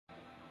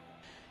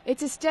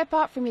It's a step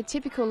up from your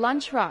typical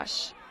lunch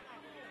rush.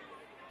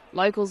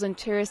 Locals and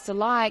tourists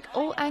alike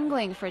all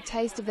angling for a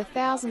taste of the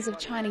thousands of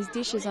Chinese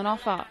dishes on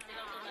offer.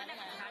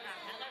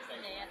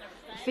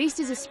 The feast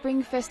is a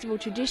spring festival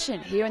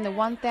tradition here in the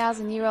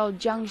 1,000-year-old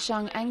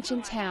Jiangshang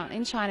ancient town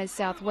in China's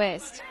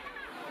southwest.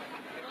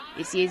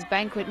 This year's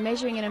banquet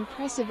measuring an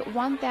impressive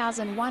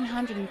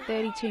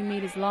 1,132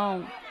 metres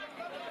long.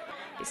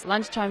 This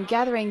lunchtime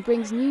gathering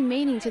brings new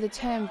meaning to the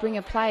term "bring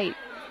a plate."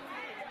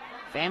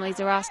 Families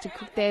are asked to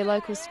cook their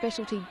local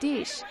specialty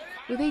dish,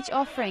 with each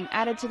offering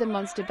added to the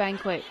monster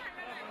banquet.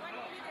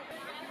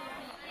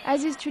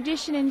 As is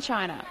tradition in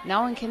China,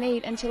 no one can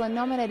eat until a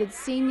nominated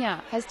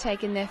senior has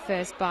taken their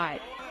first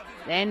bite.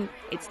 Then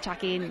it's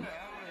tuck in.